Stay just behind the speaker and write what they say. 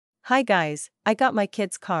Hi guys, I got my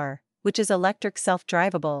kid's car, which is electric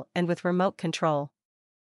self-drivable and with remote control.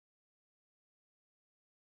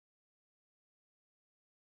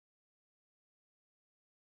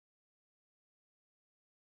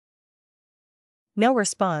 No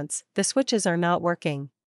response, the switches are not working.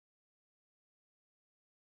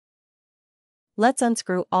 Let's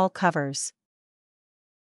unscrew all covers.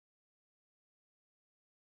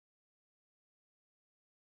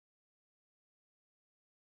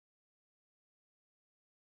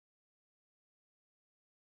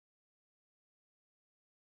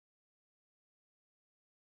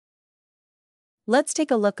 Let's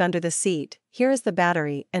take a look under the seat. Here is the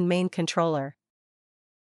battery and main controller.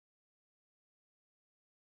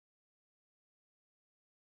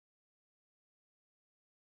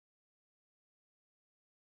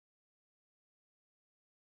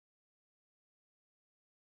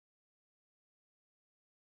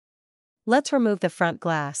 Let's remove the front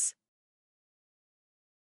glass.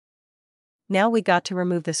 Now we got to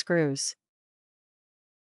remove the screws.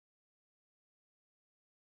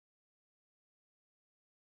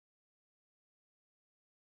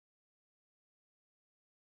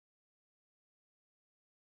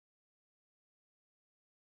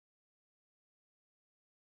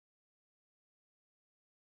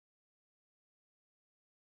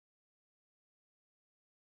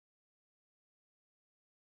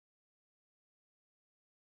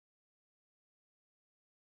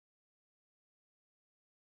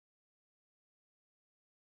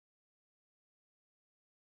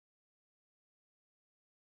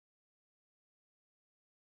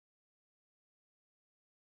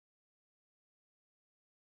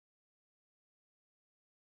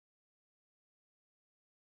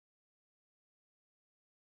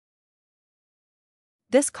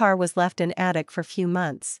 This car was left in attic for few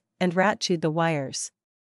months, and rat chewed the wires.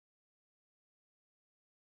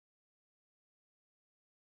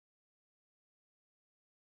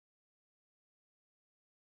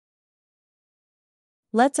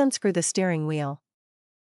 Let's unscrew the steering wheel.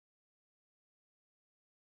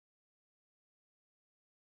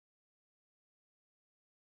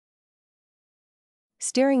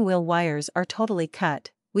 Steering wheel wires are totally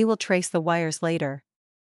cut, we will trace the wires later.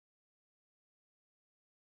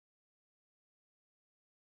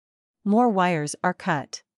 More wires are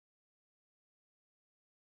cut.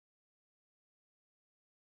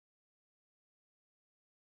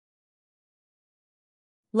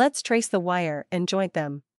 Let's trace the wire and joint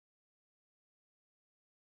them.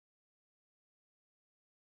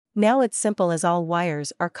 Now it's simple as all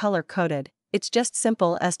wires are color-coded, it's just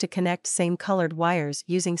simple as to connect same colored wires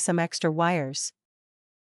using some extra wires.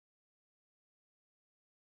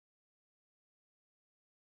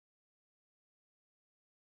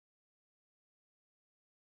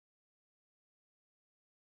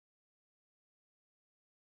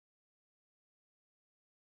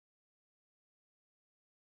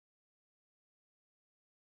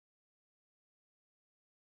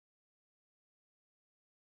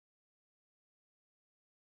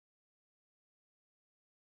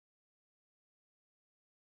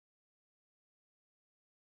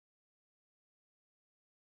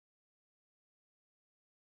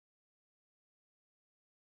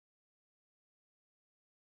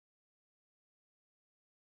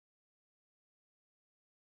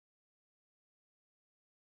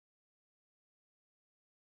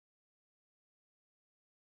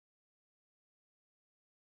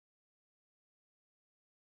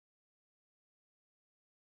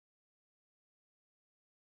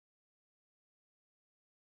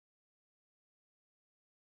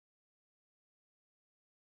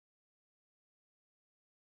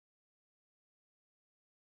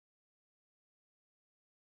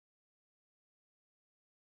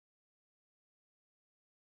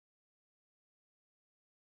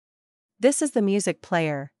 This is the music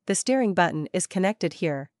player, the steering button is connected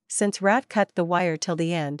here. Since rat cut the wire till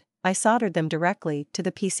the end, I soldered them directly to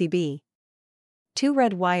the PCB. 2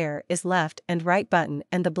 red wire is left and right button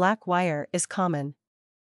and the black wire is common.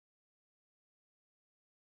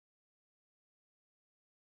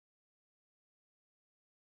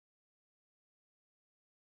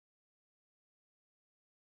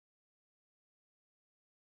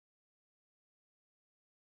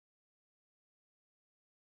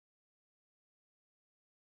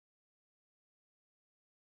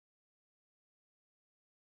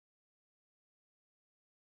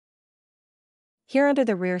 Here under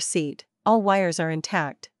the rear seat, all wires are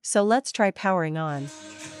intact, so let's try powering on.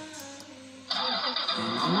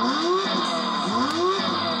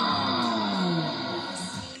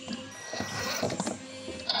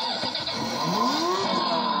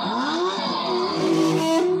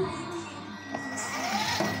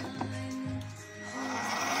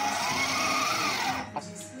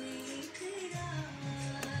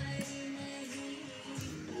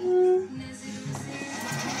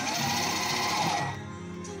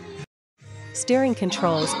 Steering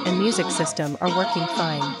controls and music system are working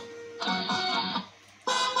fine.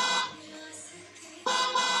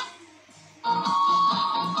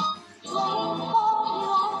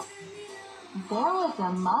 There was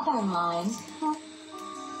a mother lion.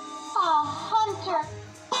 A hunter.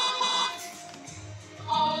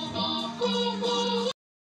 A, B, C, D.